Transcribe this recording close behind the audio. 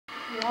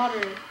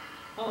water.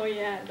 Oh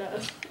yeah, it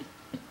does.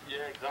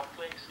 Yeah,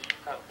 exactly. So you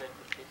can't take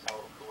the piss out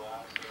of the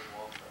ass in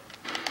water.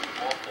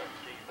 Water,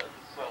 geez, that's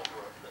so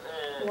worth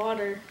it.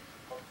 Water.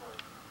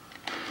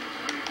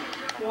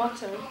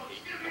 Water.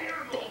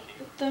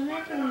 The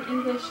American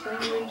English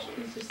language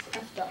is just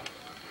effed up.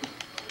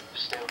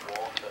 Just say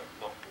water,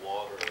 not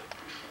water.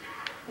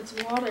 It's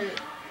water.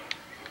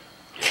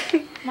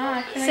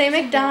 Ma, can Say I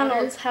get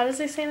McDonald's. some How does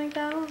they say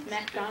McDonald's? water?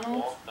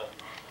 McDonald's?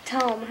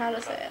 Tell them how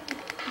to say it.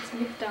 It's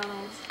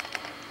McDonald's.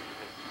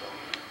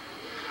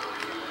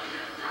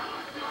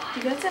 Do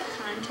you guys have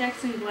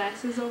contacts and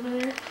glasses over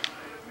there?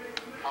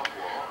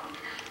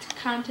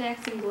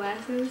 Contacts and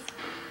glasses?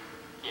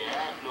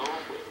 Yeah, no.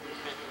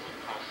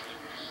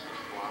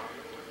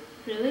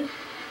 Really?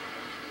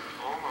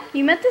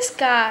 You met this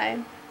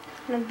guy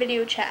in a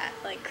video chat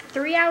like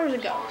 3 hours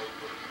ago.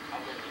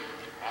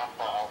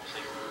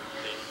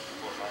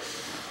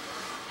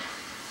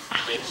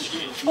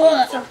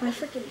 Stop, my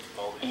freaking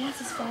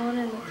ass is falling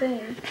in the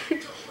thing.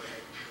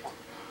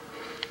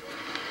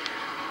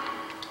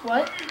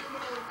 What?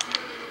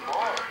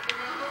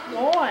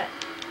 What?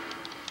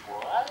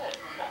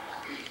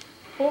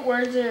 What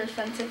words are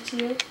offensive to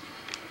you?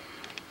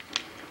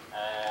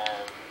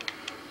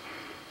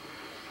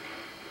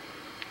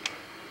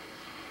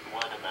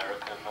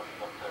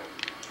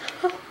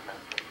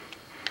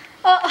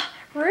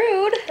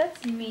 Rude.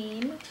 That's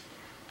mean.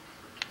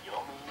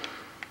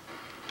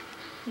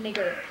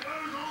 Nigger.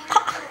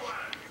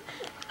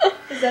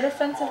 Is that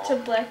offensive to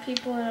black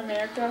people in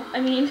America?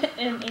 I mean,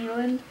 in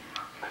England?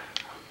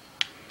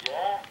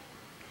 Yeah.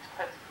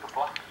 It's to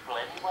black people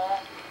anywhere.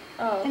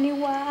 Oh.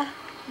 Anyway.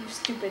 You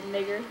stupid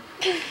nigger.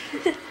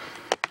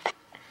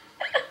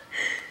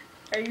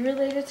 Are you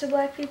related to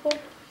black people?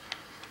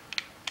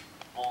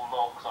 Well,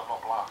 no, because I'm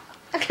not black.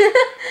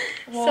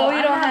 Well, So you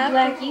I'm don't not have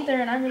black to? either,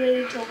 and I'm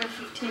related to over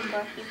 15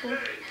 black people.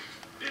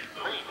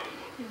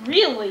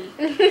 Really?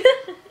 Really?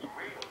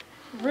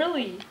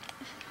 Really?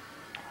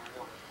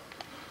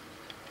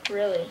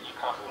 Really? You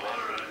can't relate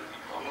to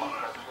a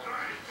black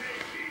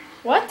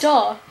president. What?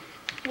 Duh.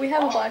 We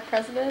have a black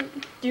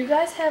president. Do you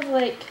guys have,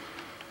 like,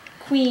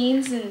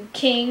 queens and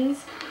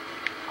kings?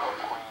 No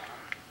queen.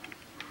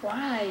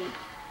 Why?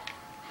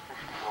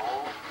 50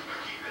 old.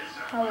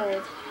 How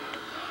old?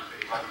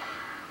 Like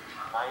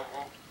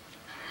 90.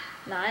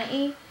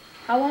 90?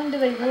 How long do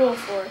they rule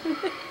for?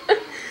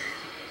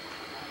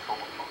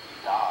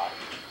 Die.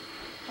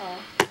 Oh.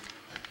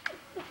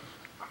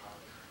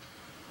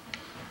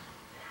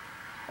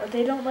 Or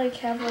they don't like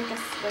have like a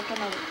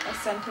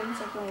sentence,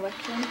 like an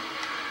election.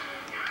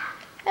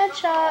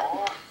 Headshot.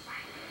 Or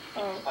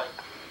Oh. it's like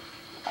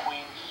the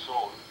queen's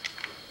son.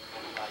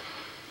 And like.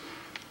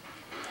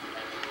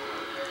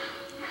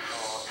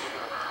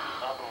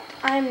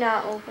 I'm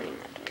not opening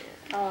that door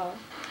yet. Oh.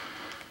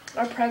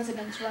 Our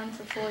presidents run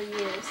for 4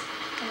 years,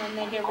 and then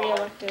they get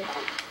reelected.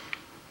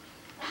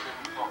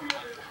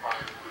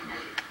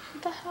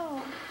 What the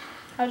hell?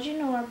 How'd you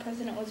know our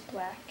president was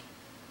black?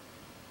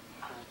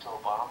 Because it's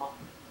Obama.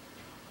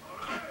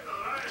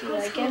 Do you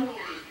like him?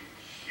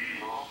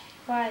 No.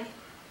 Why?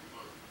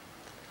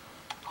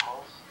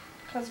 Because.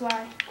 'Cause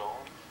why?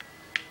 Don't.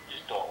 You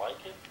just don't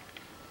like it.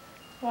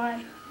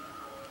 Why?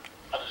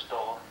 I just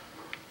don't.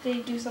 Did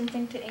he do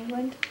something to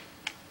England?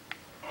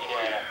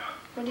 Yeah.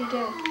 What'd he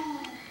do?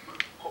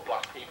 Put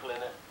black people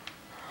in it.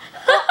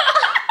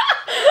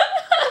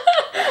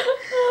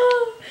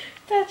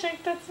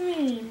 Patrick, that's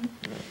mean.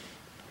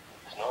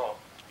 It's not.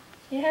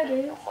 Yeah, it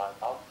is. Don't mind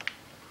that.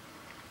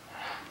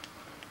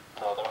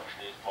 No, there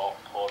actually is more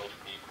Polish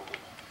people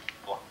than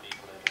black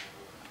people in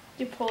England.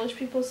 Do Polish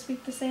people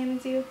speak the same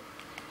as you?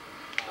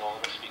 No,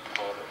 they speak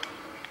Polish.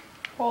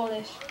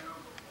 Polish.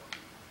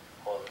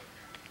 Polish.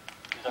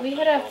 We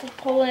had a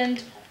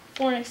Poland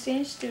foreign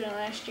exchange student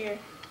last year.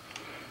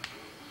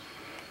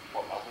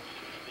 What language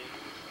do you speak?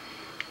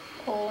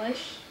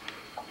 Polish.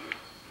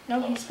 No,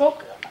 Oh,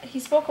 he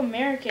spoke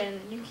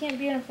American. You can't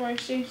be a foreign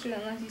exchange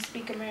student unless you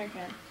speak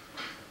American.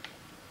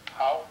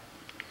 How?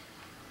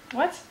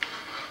 What?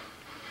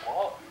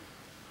 What?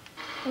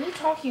 What are you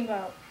talking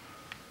about?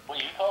 What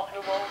are you talking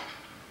about?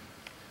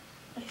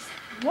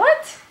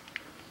 What?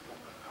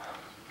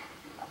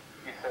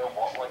 You say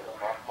what like a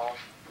black man?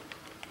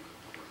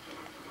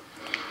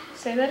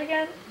 Say that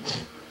again?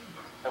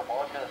 Say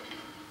what again?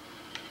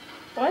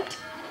 What?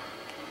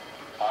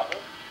 Pardon?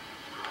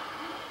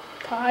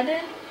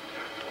 Pardon?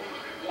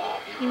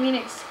 Pardon? You mean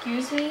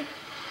excuse me? No,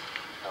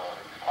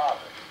 it's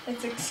pardon.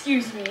 It's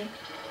excuse me.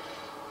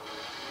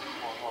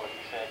 Well, no,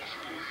 you say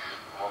excuse me.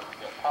 You want to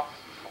get past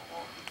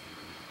someone.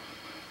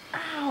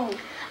 Ow.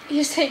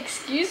 You say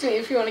excuse me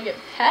if you want to get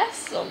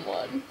past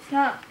someone. It's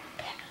not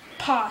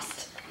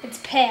past. It's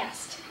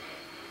past.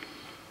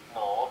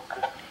 No,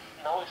 because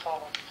now it's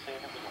all like you're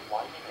saying it with a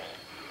Y in it.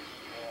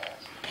 Yes.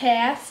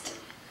 Past?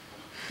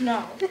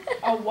 No.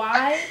 A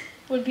Y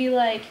would be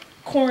like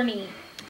corny.